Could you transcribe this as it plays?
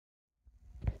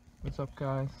What's up,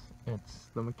 guys? It's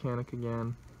the mechanic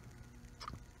again.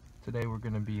 Today we're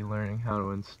going to be learning how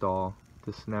to install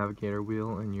this Navigator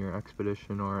wheel in your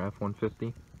Expedition or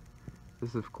F150.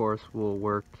 This of course will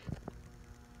work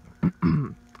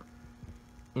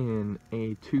in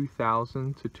a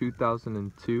 2000 to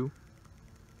 2002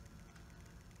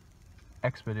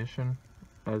 Expedition,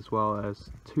 as well as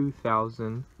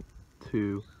 2000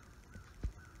 to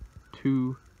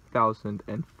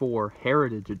 2004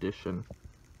 Heritage Edition,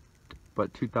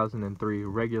 but 2003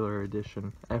 regular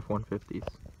edition F150s.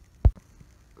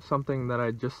 Something that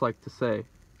I'd just like to say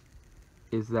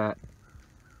is that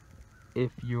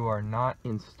if you are not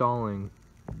installing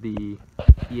the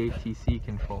EATC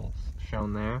controls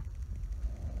shown there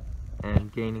and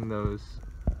gaining those,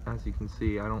 as you can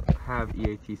see, I don't have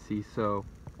EATC, so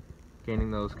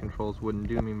gaining those controls wouldn't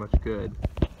do me much good.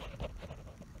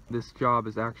 This job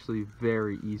is actually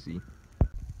very easy.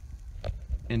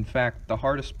 In fact, the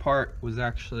hardest part was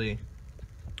actually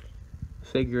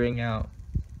figuring out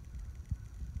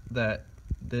that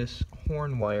this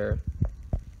horn wire,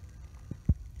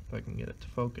 if I can get it to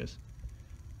focus,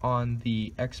 on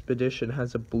the Expedition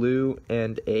has a blue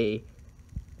and a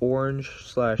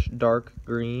orange/dark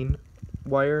green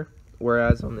wire,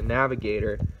 whereas on the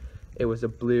Navigator it was a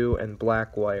blue and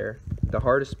black wire. The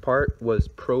hardest part was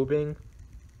probing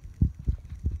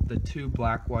the two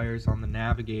black wires on the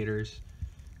Navigator's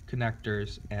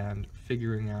connectors and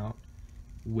figuring out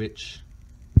which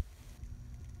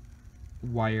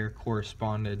wire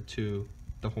corresponded to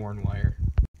the horn wire.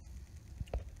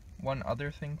 One other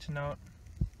thing to note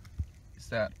is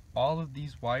that all of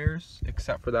these wires,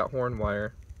 except for that horn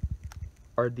wire,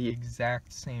 are the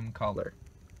exact same color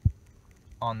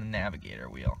on the Navigator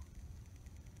wheel.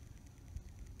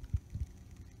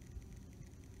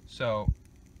 So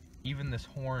even this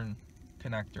horn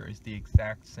connector is the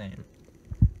exact same.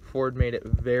 Ford made it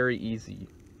very easy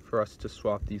for us to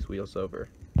swap these wheels over.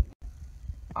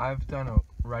 I've done a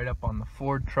write-up on the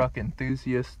Ford Truck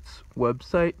Enthusiasts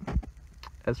website,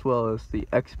 as well as the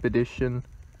Expedition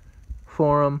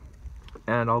forum,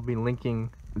 and I'll be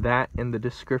linking that in the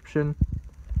description.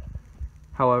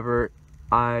 However,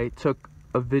 I took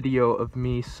a video of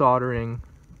me soldering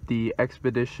the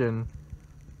Expedition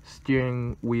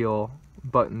steering wheel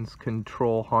buttons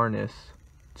control harness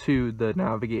to the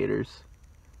Navigators,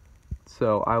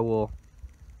 so I will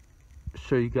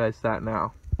show you guys that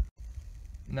now.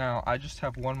 Now, I just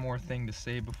have one more thing to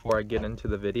say before I get into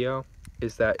the video,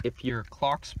 is that if your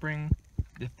clock spring,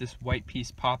 if this white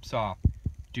piece pops off,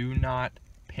 do not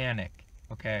panic,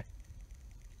 okay?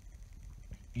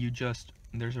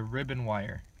 There's a ribbon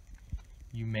wire.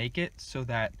 You make it so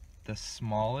that the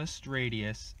smallest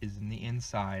radius is in the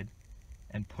inside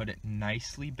and put it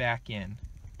nicely back in.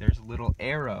 There's a little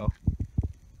arrow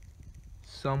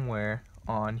somewhere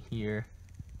on here.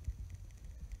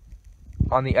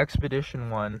 On the Expedition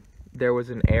one, there was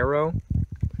an arrow,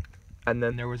 and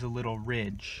then there was a little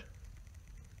ridge.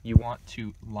 You want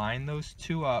to line those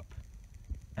two up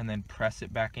and then press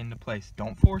it back into place.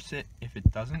 Don't force it. If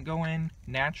it doesn't go in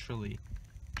naturally,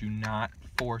 do not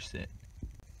force it.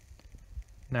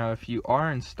 Now, if you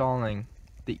are installing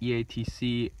the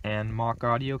EATC and mock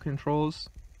audio controls,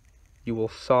 you will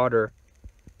solder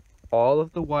all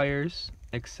of the wires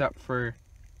except for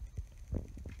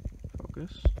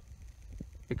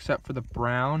the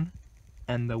brown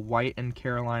and the white and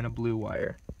Carolina blue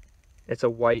wire. It's a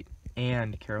white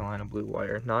and Carolina blue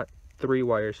wire, not 3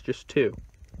 wires, just 2.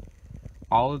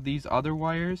 All of these other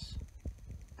wires,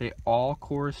 they all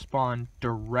correspond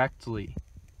directly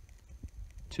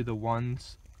to the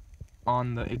ones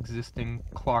on the existing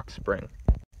clock spring.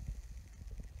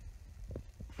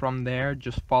 From there,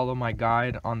 just follow my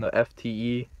guide on the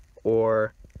FTE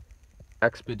or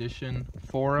Expedition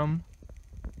forum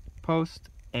post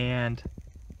and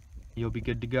you'll be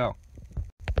good to go.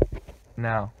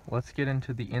 Now, let's get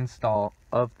into the install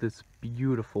of this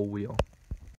beautiful wheel.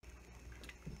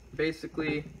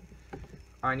 Basically,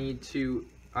 I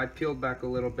peeled back a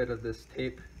little bit of this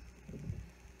tape,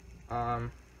 and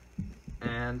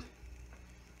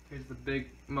here's the big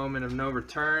moment of no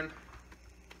return.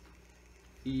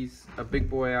 He's a big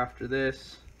boy after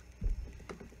this.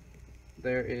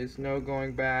 There is no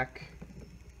going back.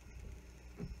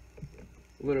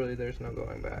 Literally, there's no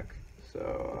going back.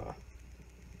 So,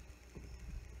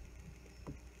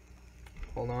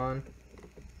 hold on.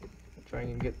 Try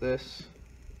and get this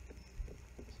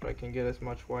so I can get as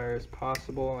much wire as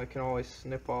possible. I can always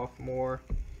snip off more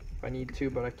if I need to,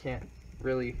 but I can't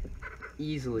really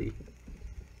easily,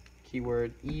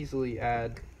 keyword easily,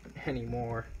 add any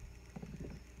more.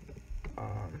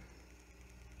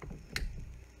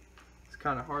 It's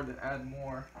kind of hard to add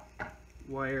more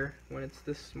wire when it's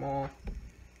this small.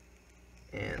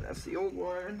 And that's the old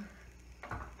one.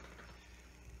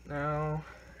 Now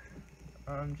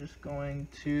I'm just going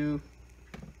to,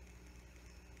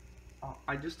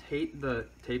 I just hate the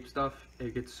tape stuff.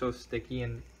 It gets so sticky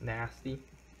and nasty.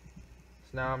 So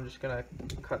now I'm just gonna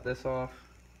cut this off.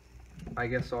 I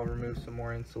guess I'll remove some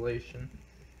more insulation.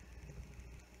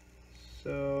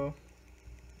 So,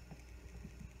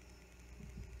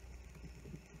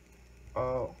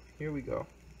 oh, here we go.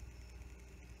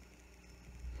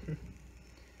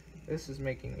 This is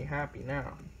making me happy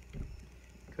now,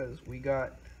 because we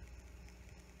got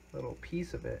a little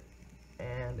piece of it,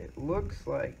 and it looks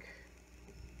like,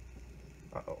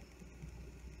 uh-oh,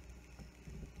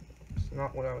 it's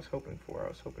not what I was hoping for. I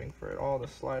was hoping for it all to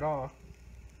slide off.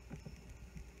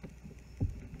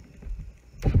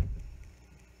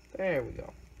 There we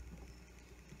go.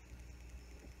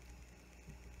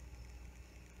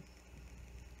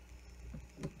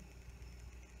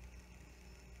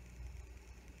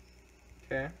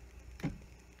 Okay.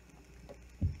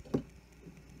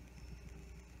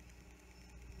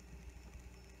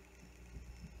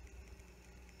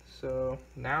 So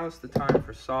now is the time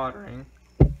for soldering.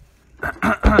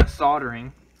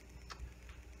 Soldering.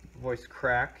 Voice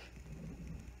crack.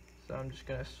 So I'm just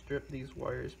gonna strip these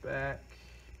wires back.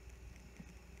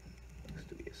 Looks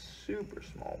to be a super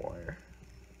small wire.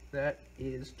 That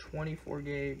is 24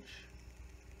 gauge.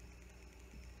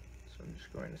 So I'm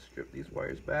just going to strip these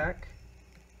wires back.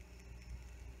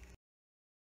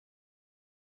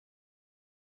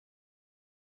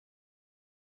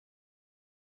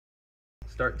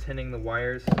 Start tinning the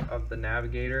wires of the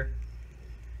Navigator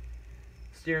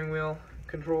steering wheel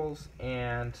controls,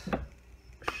 and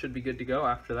should be good to go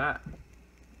after that.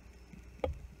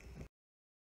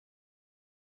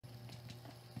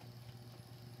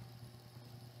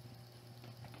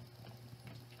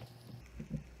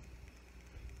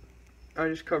 I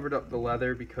just covered up the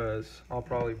leather because I'll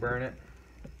probably burn it.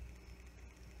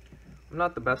 I'm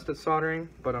not the best at soldering,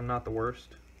 but I'm not the worst.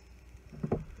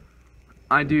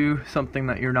 I do something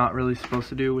that you're not really supposed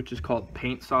to do, which is called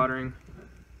paint soldering.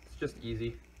 It's just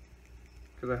easy,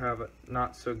 because I have a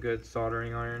not so good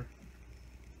soldering iron,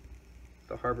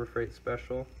 the Harbor Freight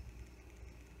Special.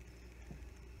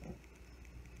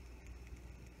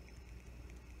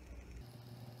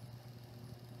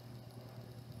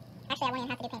 Actually, I won't even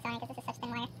have to do paint soldering because this is such thin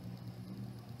wire.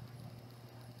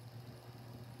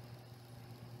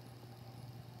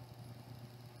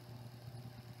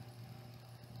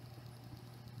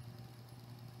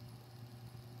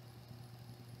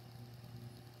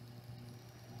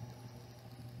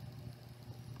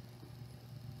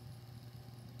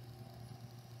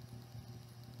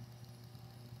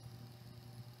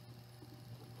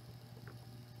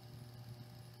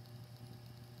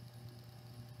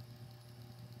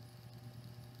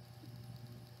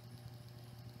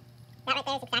 That right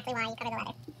there is exactly why you cover the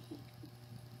leather.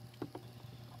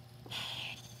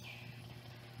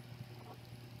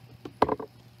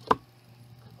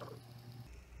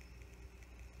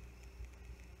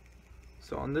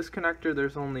 So on this connector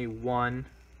there's only one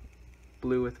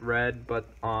blue with red, but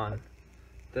on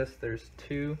this there's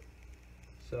two.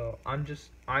 So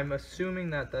I'm assuming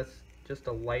that that's just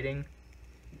a lighting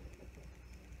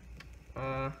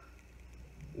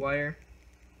wire.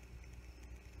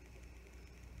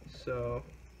 So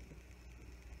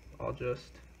I'll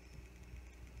just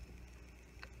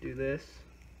do this.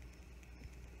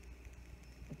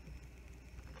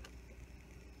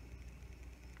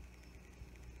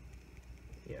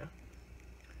 Yeah.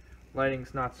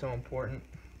 Lighting's not so important.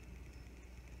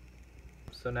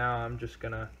 So now I'm just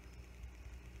gonna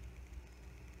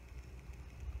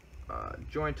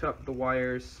joint up the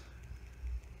wires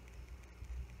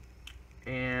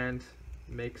and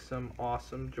make some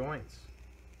awesome joints.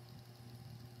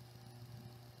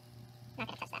 Not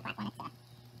gonna touch that black one,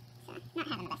 it's not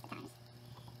having the best of times.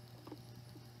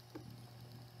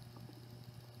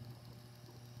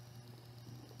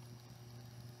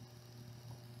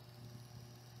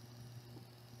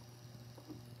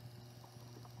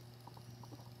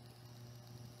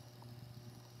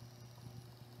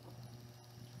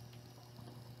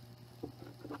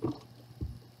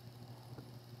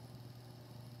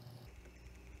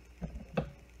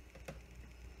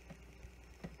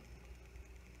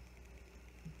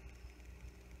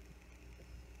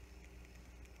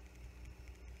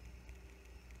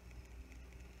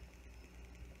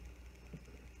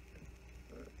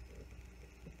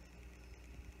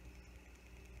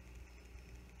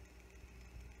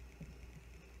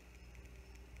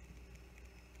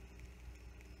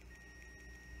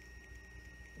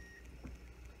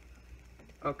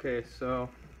 Okay, so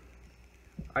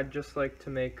I'd just like to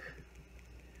make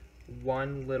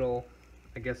one little,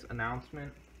 I guess,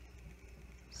 announcement.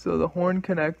 So the horn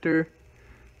connector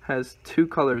has two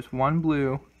colors, one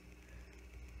blue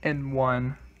and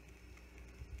one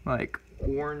like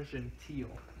orange and teal,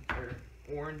 or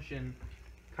orange and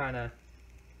kind of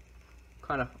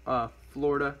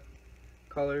Florida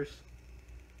colors,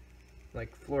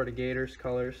 like Florida Gators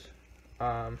colors.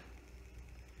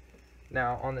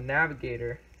 Now on the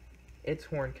Navigator, its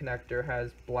horn connector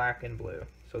has black and blue.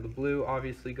 So the blue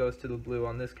obviously goes to the blue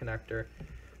on this connector.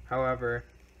 However,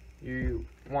 you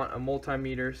want a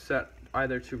multimeter set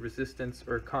either to resistance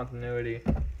or continuity.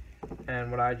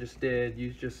 And what I just did,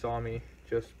 you just saw me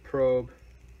just probe.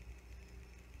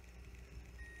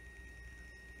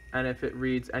 And if it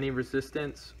reads any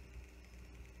resistance,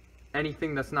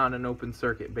 anything that's not an open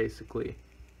circuit basically,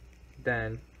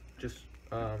 then just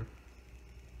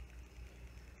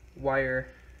wire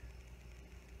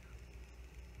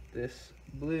this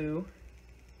blue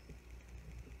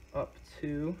up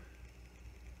to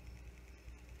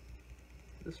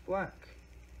this black.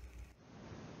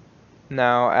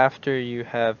 Now after you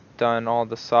have done all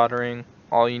the soldering,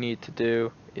 all you need to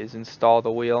do is install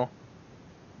the wheel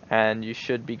and you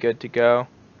should be good to go.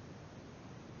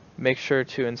 Make sure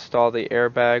to install the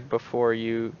airbag before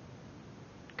you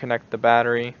connect the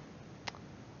battery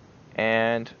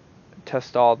and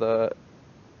test all the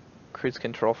cruise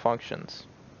control functions.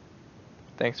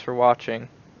 Thanks for watching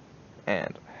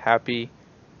and happy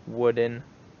wooden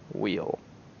wheel.